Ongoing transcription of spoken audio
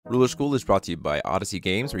Ruler School is brought to you by Odyssey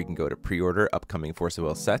Games, where you can go to pre-order upcoming Force of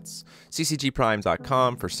Will sets,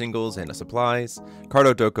 ccgprime.com for singles and supplies,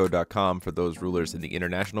 cardodoko.com for those rulers in the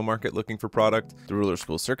international market looking for product, the Ruler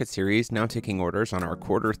School Circuit Series now taking orders on our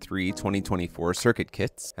Q3 2024 circuit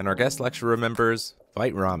kits, and our guest lecturer members,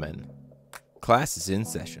 Fight Ramen. Class is in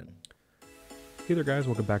session. Hey there guys,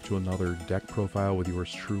 welcome back to another deck profile with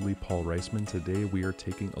yours truly, Paul Reisman. Today we are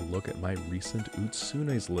taking a look at my recent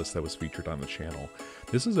Utsunes list that was featured on the channel.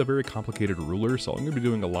 This is a very complicated ruler, so I'm going to be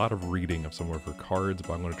doing a lot of reading of some of her cards,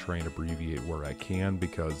 but I'm going to try and abbreviate where I can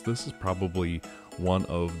because this is probably one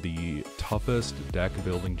of the toughest deck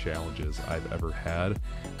building challenges I've ever had.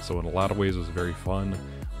 So in a lot of ways it was very fun,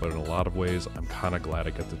 but in a lot of ways I'm kind of glad I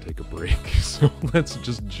got to take a break. So let's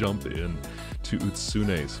just jump in to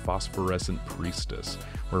Utsunes, Phosphorescent Priestess.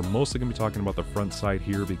 We're mostly going to be talking about the front side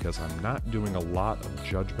here because I'm not doing a lot of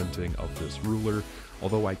judgmenting of this ruler,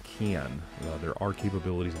 although I can. There are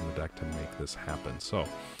capabilities in the deck to make this happen. So,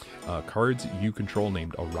 cards you control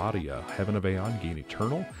named Aradia, Heaven of Aeon, gain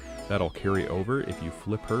Eternal. That'll carry over if you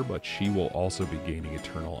flip her, but she will also be gaining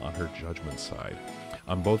Eternal on her Judgment side.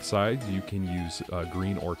 On both sides, you can use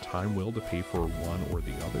green or Time Will to pay for one or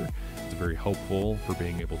the other. It's very helpful for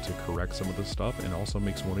being able to correct some of this stuff, and also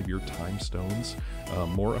makes one of your Time Stones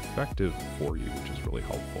more effective for you, which is really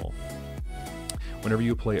helpful. Whenever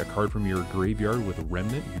you play a card from your graveyard with a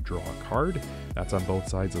remnant, you draw a card. That's on both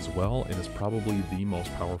sides as well, and is probably the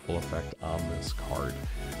most powerful effect on this card.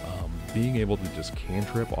 Being able to just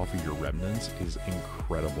cantrip off of your remnants is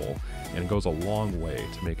incredible, and it goes a long way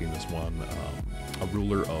to making this one a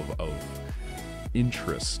ruler of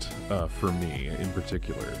interest for me in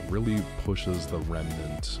particular. It really pushes the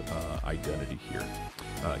remnant identity here.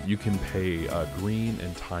 You can pay green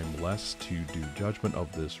and time less to do judgment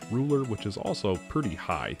of this ruler, which is also pretty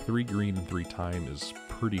high. 3 green and 3 time is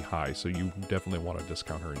pretty high, so you definitely want to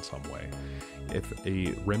discount her in some way. If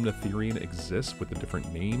a Remnatherian exists with a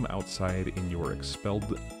different name outside in your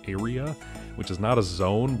expelled area, which is not a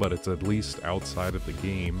zone, but it's at least outside of the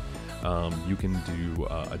game, you can do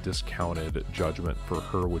a discounted judgment for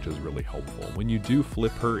her, which is really helpful. When you do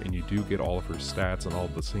flip her and you do get all of her stats and all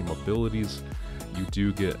of the same abilities, you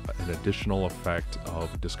do get an additional effect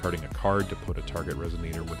of discarding a card to put a target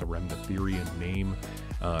resonator with a Remnatherian name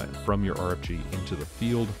from your RFG into the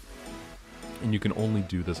field. And you can only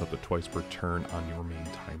do this up to twice per turn on your main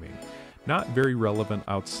timing. Not very relevant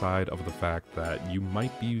outside of the fact that you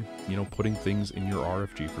might be, putting things in your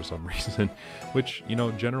RFG for some reason, which,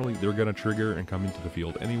 generally they're going to trigger and come into the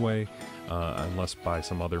field anyway, unless by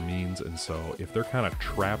some other means. And so if they're kind of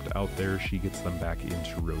trapped out there, she gets them back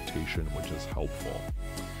into rotation, which is helpful.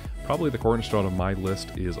 Probably the cornerstone of my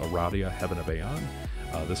list is Aradia, Heaven of Aeon.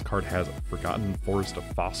 This card has Forgotten Forest of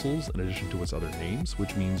Fossils in addition to its other names,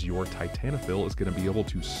 which means your Titanophil is going to be able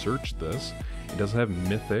to search this. It doesn't have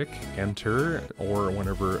Mythic, Enter, or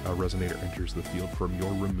whenever a Resonator enters the field from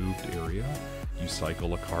your removed area, you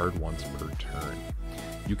cycle a card once per turn.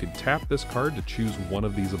 You can tap this card to choose one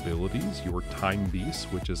of these abilities, your Time Beast,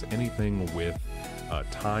 which is anything with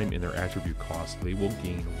time in their attribute cost, they will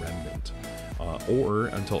gain Remnant. Or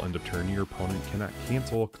until end of turn, your opponent cannot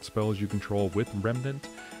cancel spells you control with Remnant.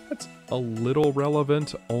 That's a little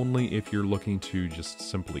relevant only if you're looking to just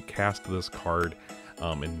simply cast this card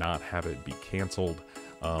and not have it be canceled,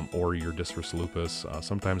 or your Disrus Lupus.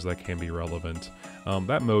 Sometimes that can be relevant.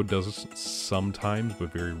 That mode does sometimes,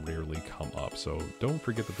 but very rarely come up, so don't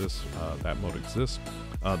forget that that mode exists.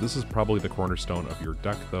 This is probably the cornerstone of your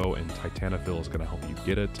deck though, and Titanophil is going to help you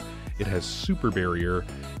get it. It has Super Barrier,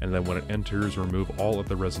 and then when it enters, remove all of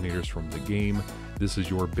the Resonators from the game. This is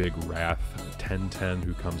your big Wrath 10/10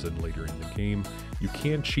 who comes in later in the game. You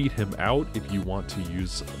can cheat him out if you want to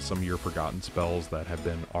use some of your forgotten spells that have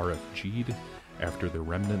been RFG'd after the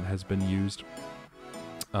Remnant has been used.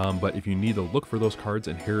 But if you need to look for those cards,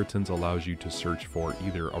 Inheritance allows you to search for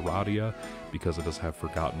either Aradia, because it does have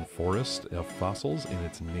Forgotten Forest of Fossils in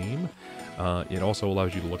its name. It also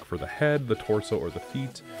allows you to look for the head, the torso, or the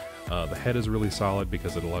feet. The head is really solid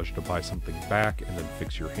because it allows you to buy something back and then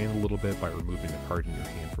fix your hand a little bit by removing a card in your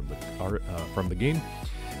hand from the game.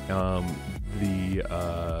 The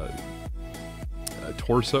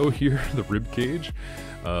torso here, the rib cage,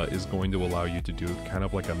 is going to allow you to do kind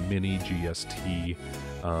of like a mini GST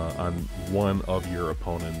on one of your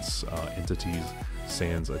opponent's entities,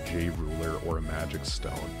 sans a J ruler or a magic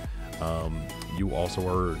stone. You also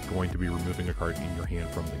are going to be removing a card in your hand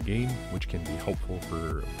from the game, which can be helpful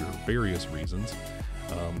for various reasons.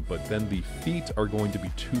 But then the feet are going to be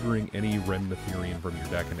tutoring any Remnatherian from your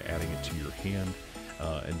deck and adding it to your hand.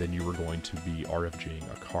 and then you were going to be RFGing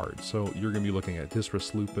a card. So you're going to be looking at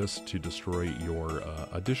Disrus Lupus to destroy your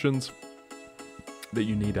additions that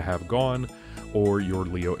you need to have gone, or your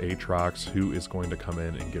Leo Aatrox, who is going to come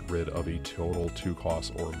in and get rid of a total 2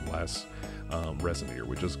 cost or less Resonator,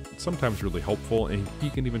 which is sometimes really helpful, and he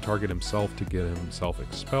can even target himself to get himself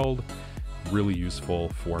expelled. Really useful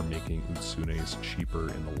for making Utsunes cheaper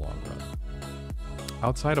in the long run.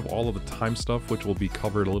 Outside of all of the time stuff, which will be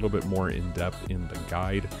covered a little bit more in depth in the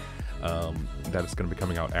guide that is going to be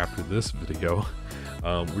coming out after this video,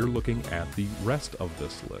 we're looking at the rest of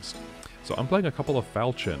this list. So I'm playing a couple of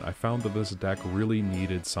Falchion. I found that this deck really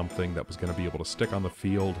needed something that was going to be able to stick on the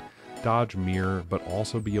field, dodge mirror, but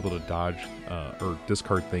also be able to dodge or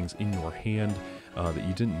discard things in your hand that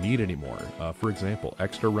you didn't need anymore. For example,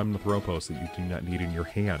 extra Remnanthropos that you do not need in your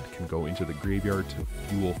hand can go into the graveyard to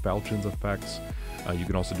fuel Falchion's effects. You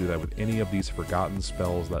can also do that with any of these forgotten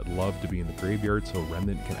spells that love to be in the graveyard, so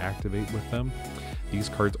Remnant can activate with them. These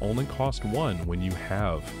cards only cost 1 when you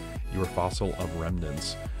have your Fossil of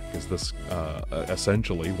Remnants, because this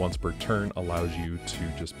essentially, once per turn, allows you to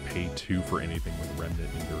just pay 2 for anything with Remnant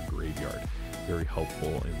in your graveyard. Very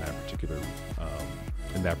helpful in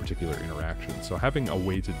that particular interaction. So having a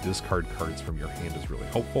way to discard cards from your hand is really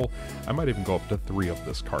helpful. I might even go up to 3 of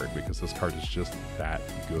this card, because this card is just that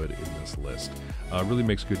good in this list. Really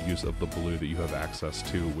makes good use of the blue that you have access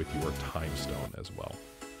to with your Time Stone as well.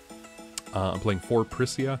 I'm playing 4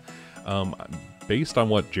 Prisia. Based on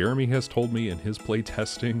what Jeremy has told me in his play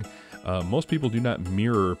testing, most people do not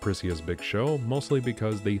mirror Prisia's Big Show, mostly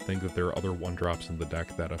because they think that there are other 1-drops in the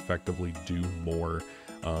deck that effectively do more.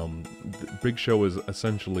 Big Show is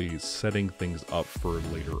essentially setting things up for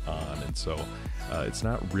later on, and so it's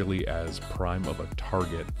not really as prime of a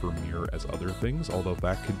target for mirror as other things, although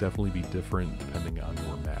that could definitely be different depending on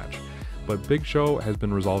your match. But Big Show has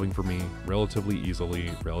been resolving for me relatively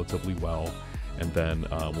easily, relatively well. And then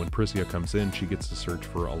when Prisia comes in, she gets to search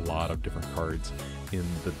for a lot of different cards in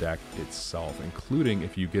the deck itself, including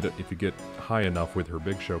if you get high enough with her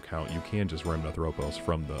Big Show count, you can just Remnanthropos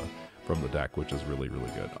from the deck, which is really,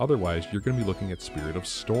 really good. Otherwise, you're going to be looking at Spirit of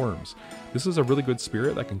Storms. This is a really good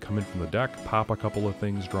spirit that can come in from the deck, pop a couple of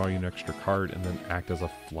things, draw you an extra card, and then act as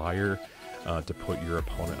a flyer to put your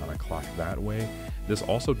opponent on a clock that way. This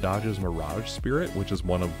also dodges Mirage Spirit, which is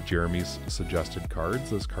one of Jeremy's suggested cards.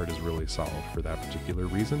 This card is really solid for that particular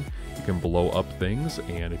reason. You can blow up things,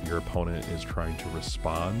 and if your opponent is trying to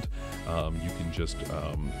respond, you can just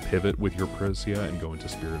pivot with your Prisia and go into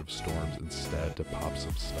Spirit of Storms instead to pop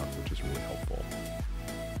some stuff, which is really helpful.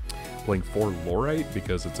 Playing 4 Lorite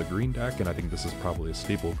because it's a green deck, and I think this is probably a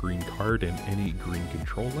staple green card in any green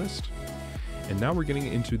control list. And now we're getting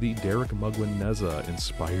into the Derek Mugwineza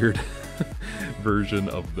inspired version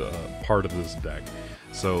of the part of this deck.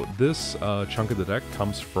 So this chunk of the deck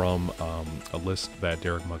comes from a list that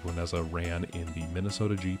Derek Mugwineza ran in the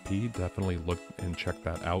Minnesota GP. Definitely look and check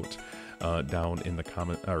that out down in the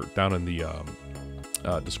comment or down in the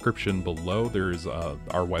description below. There's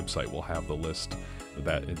our website will have the list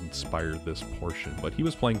that inspired this portion. But he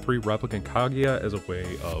was playing 3 Replicant Kaguya as a way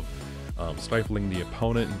of stifling the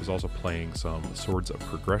opponent. He was also playing some Swords of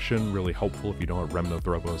Progression, really helpful if you don't have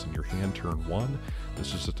Remnanthropos in your hand turn 1.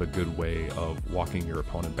 This is just a good way of walking your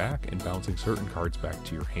opponent back and bouncing certain cards back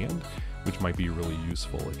to your hand, which might be really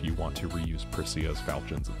useful if you want to reuse Prisia's,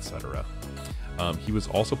 Falchions, etc. He was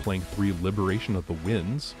also playing 3 Liberation of the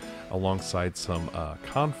Winds, alongside some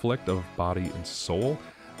Conflict of Body and Soul.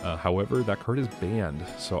 However, that card is banned,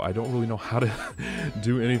 so I don't really know how to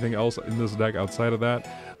do anything else in this deck outside of that.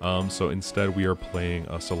 So instead we are playing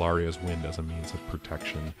Solaria's Wind as a means of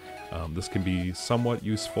protection. This can be somewhat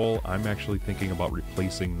useful. I'm actually thinking about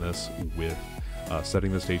replacing this with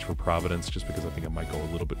setting the stage for Providence, just because I think it might go a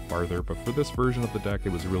little bit farther. But for this version of the deck,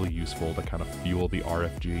 it was really useful to kind of fuel the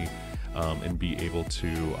RFG and be able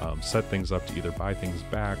to set things up to either buy things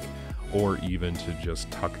back, or even to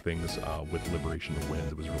just tuck things with Liberation of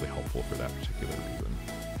Winds. It was really helpful for that particular reason.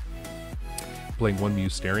 Playing 1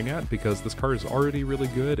 Muse Staring At, because this card is already really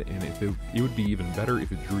good, and if it would be even better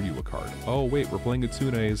if it drew you a card. Oh wait, we're playing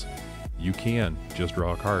Utsunes. You can just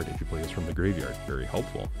draw a card if you play this from the graveyard. Very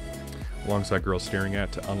helpful. Alongside Girl Staring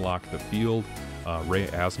At to unlock the field, Ray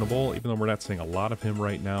Asnable, even though we're not seeing a lot of him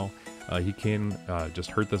right now, he can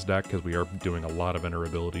just hurt this deck because we are doing a lot of enter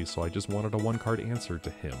abilities, so I just wanted a 1-card answer to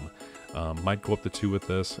him. Might go up to 2 with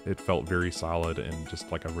this. It felt very solid and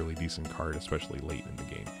just like a really decent card, especially late in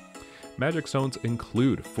the game. Magic Stones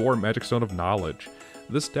include 4 Magic Stone of Knowledge.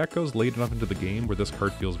 This deck goes late enough into the game where this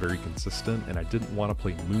card feels very consistent, and I didn't want to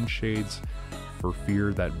play Moonshades for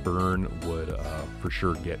fear that burn would for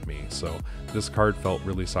sure get me. So this card felt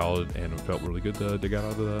really solid, and it felt really good to dig out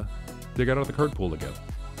of the card pool again.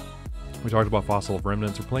 We talked about Fossil of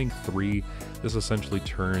Remnants. We're playing 3. This essentially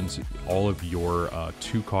turns all of your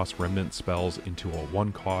 2-cost Remnant spells into a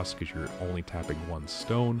 1-cost because you're only tapping 1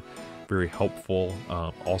 stone. Very helpful.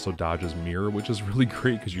 Also dodges Mirror, which is really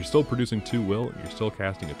great because you're still producing 2 will, and you're still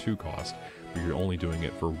casting a 2-cost, but you're only doing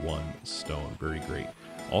it for 1 stone. Very great.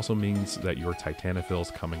 Also means that your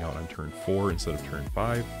Titanophils coming out on turn 4 instead of turn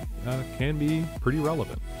 5 can be pretty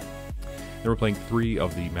relevant. Then we're playing 3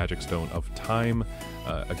 of the Magic Stone of Time.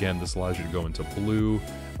 Again, this allows you to go into blue,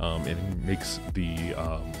 and it makes the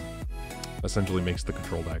essentially makes the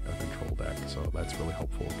control deck a control deck. So that's really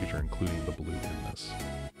helpful because you're including the blue in this.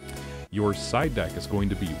 Your side deck is going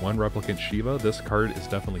to be 1 Replicant Shiva. This card is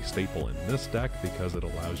definitely staple in this deck because it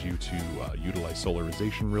allows you to utilize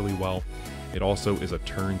Solarization really well. It also is a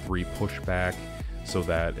turn 3 pushback, so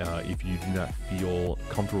that if you do not feel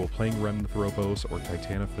comfortable playing Remnant Throbos or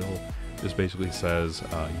Titanophil, this basically says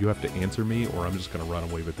you have to answer me or I'm just going to run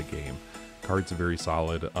away with the game. Card's very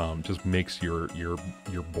solid. Just makes your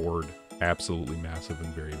board absolutely massive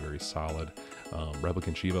and very, very solid.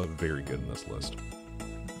 Replicant Shiva, very good in this list.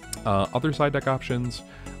 Other side deck options,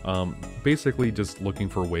 basically just looking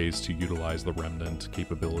for ways to utilize the Remnant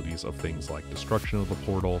capabilities of things like Destruction of the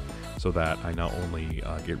Portal, so that I not only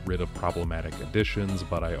get rid of problematic additions,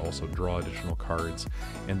 but I also draw additional cards,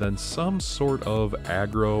 and then some sort of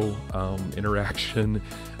aggro interaction.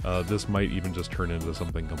 This might even just turn into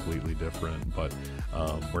something completely different, but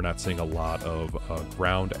we're not seeing a lot of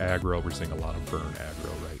ground aggro, we're seeing a lot of burn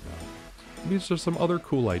aggro right now. These are some other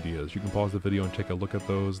cool ideas. You can pause the video and take a look at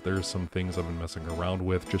those. There's some things I've been messing around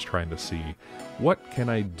with, just trying to see what can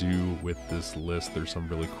I do with this list. There's some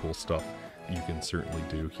really cool stuff you can certainly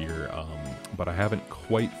do here, but I haven't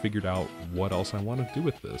quite figured out what else I want to do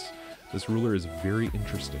with this. This ruler is very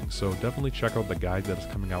interesting, so definitely check out the guide that is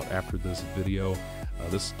coming out after this video.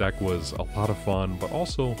 This deck was a lot of fun, but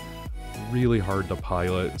really hard to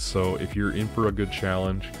pilot, so if you're in for a good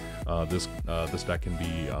challenge, this deck can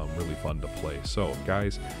be really fun to play. So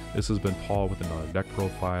guys, this has been Paul with another deck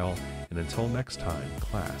profile, and until next time,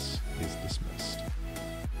 class is dismissed.